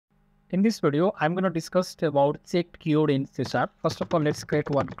In this video, I'm going to discuss about checked keyword in C#. First of all, let's create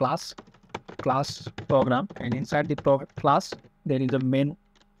one class program, and inside the class, there is a main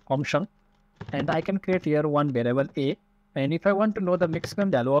function, and I can create here one variable a. And if I want to know the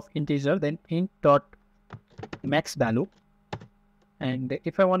maximum value of integer, then int dot max value. And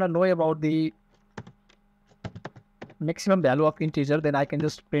if I want to know about the maximum value of integer, then I can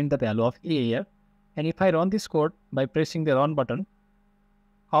just print the value of a here. And if I run this code by pressing the run button,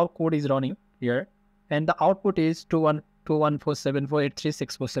 our code is running here, and the output is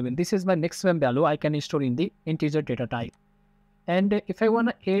 212147483647. This is my maximum value I can store in the integer data type. And if I want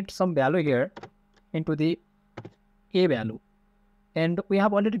to add some value here into the a value, and we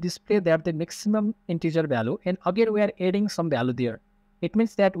have already displayed that the maximum integer value, and again we are adding some value there. It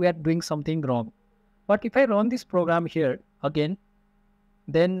means that we are doing something wrong. But if I run this program here again,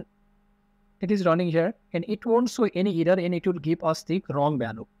 then it is running here and it won't show any error, and it will give us the wrong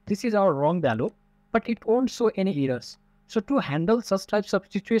value. This is our wrong value, but it won't show any errors. So to handle such types of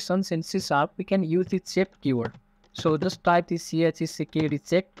situations in C#, we can use the checked keyword. So just type the checked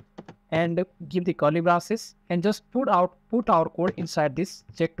checked and give the curly braces and just put our code inside this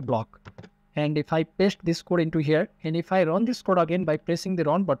checked block. And if I paste this code into here, and if I run this code again by pressing the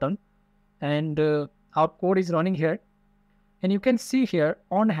run button, and our code is running here, and you can see here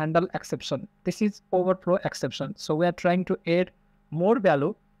on handle exception. This is overflow exception. So we are trying to add more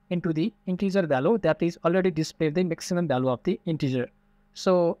value into the integer value that is already displayed the maximum value of the integer.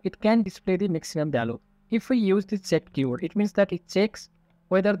 So it can display the maximum value. If we use the checked keyword, it means that it checks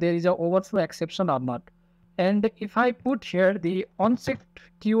whether there is an overflow exception or not. And if I put here the unchecked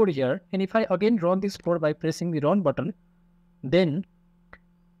keyword here, and if I again run this code by pressing the run button, then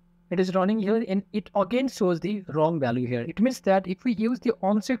it is running here and it again shows the wrong value here. It means that if we use the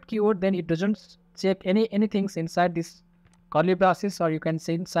unchecked keyword, then it doesn't check anything inside this curly braces, or you can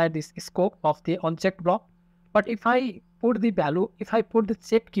say inside this scope of the unchecked block. But if I put the value, if I put the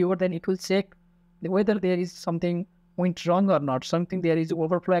checked keyword, then it will check whether there is something went wrong or not, something there is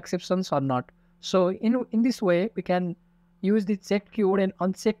overflow exceptions or not. So in this way, we can use the checked keyword and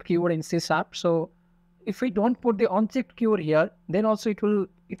unchecked keyword in C#. So if we don't put the unchecked keyword here, then also it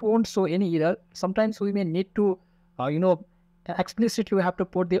won't show any error. Sometimes we may need to, explicitly we have to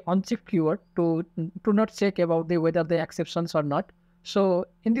put the unchecked keyword to not check about whether the exceptions or not. So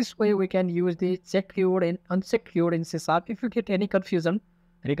in this way, we can use the checked keyword and unchecked keyword in C#. If you get any confusion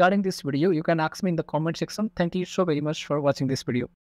regarding this video, you can ask me in the comment section. Thank you so very much for watching this video.